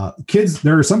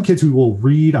 There are some kids who will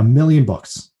read 1 million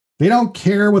books. They don't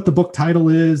care what the book title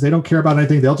is. They don't care about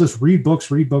anything. They'll just read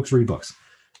books.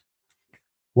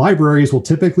 Libraries will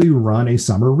typically run a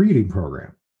summer reading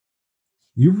program.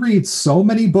 You read so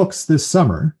many books this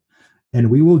summer, and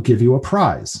we will give you a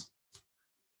prize.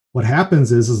 What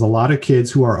happens is a lot of kids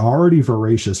who are already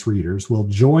voracious readers will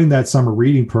join that summer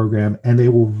reading program, and they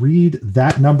will read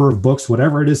that number of books,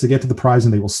 whatever it is, to get to the prize,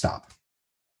 and they will stop.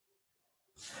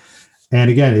 And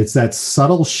again, it's that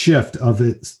subtle shift of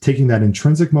it, taking that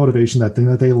intrinsic motivation, that thing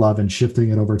that they love, and shifting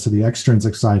it over to the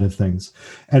extrinsic side of things.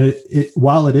 And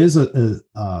while it is a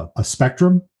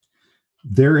spectrum,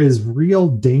 there is real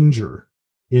danger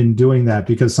in doing that,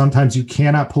 because sometimes you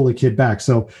cannot pull a kid back.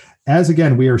 So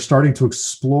again, we are starting to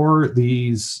explore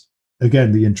these,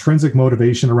 again, the intrinsic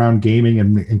motivation around gaming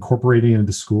and incorporating it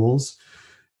into schools.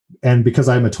 And because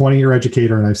I'm a 20-year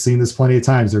educator and I've seen this plenty of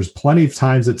times, there's plenty of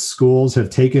times that schools have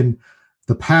taken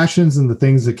the passions and the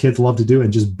things that kids love to do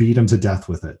and just beat them to death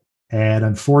with it. And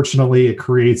unfortunately, it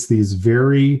creates these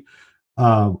very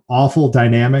awful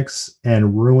dynamics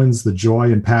and ruins the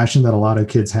joy and passion that a lot of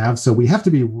kids have. So we have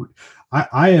to be,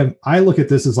 I look at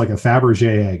this as like a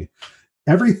Fabergé egg.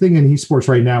 Everything in esports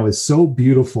right now is so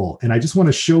beautiful, and I just want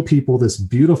to show people this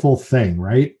beautiful thing,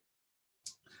 right?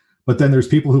 But then there's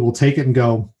people who will take it and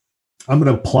go, I'm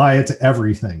going to apply it to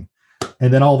everything.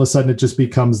 And then all of a sudden it just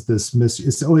becomes this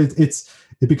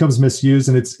it becomes misused.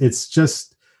 And it's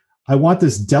just, I want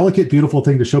this delicate, beautiful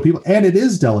thing to show people. And it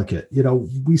is delicate.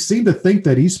 We seem to think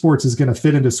that esports is going to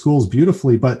fit into schools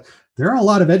beautifully, but there are a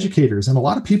lot of educators and a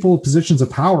lot of people in positions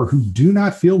of power who do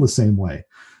not feel the same way.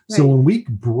 Right. So when we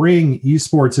bring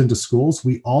esports into schools,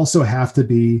 we also have to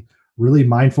be really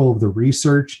mindful of the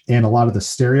research and a lot of the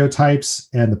stereotypes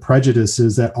and the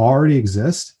prejudices that already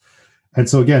exist. And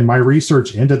so again, my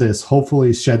research into this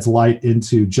hopefully sheds light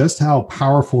into just how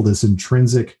powerful this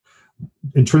intrinsically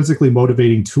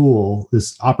motivating tool,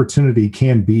 this opportunity,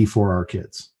 can be for our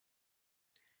kids.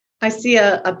 I see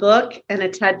a book and a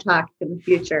TED Talk in the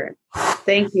future.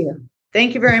 Thank you.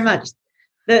 Thank you very much.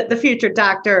 The future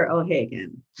Dr.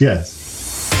 O'Hagan. Yes.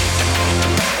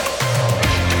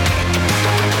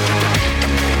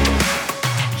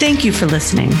 Thank you for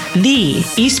listening. The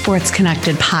Esports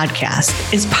Connected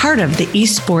podcast is part of the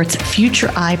Esports Future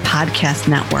Eye Podcast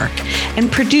Network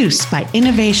and produced by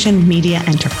Innovation Media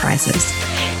Enterprises.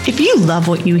 If you love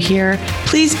what you hear,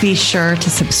 please be sure to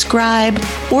subscribe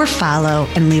or follow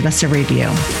and leave us a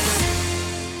review.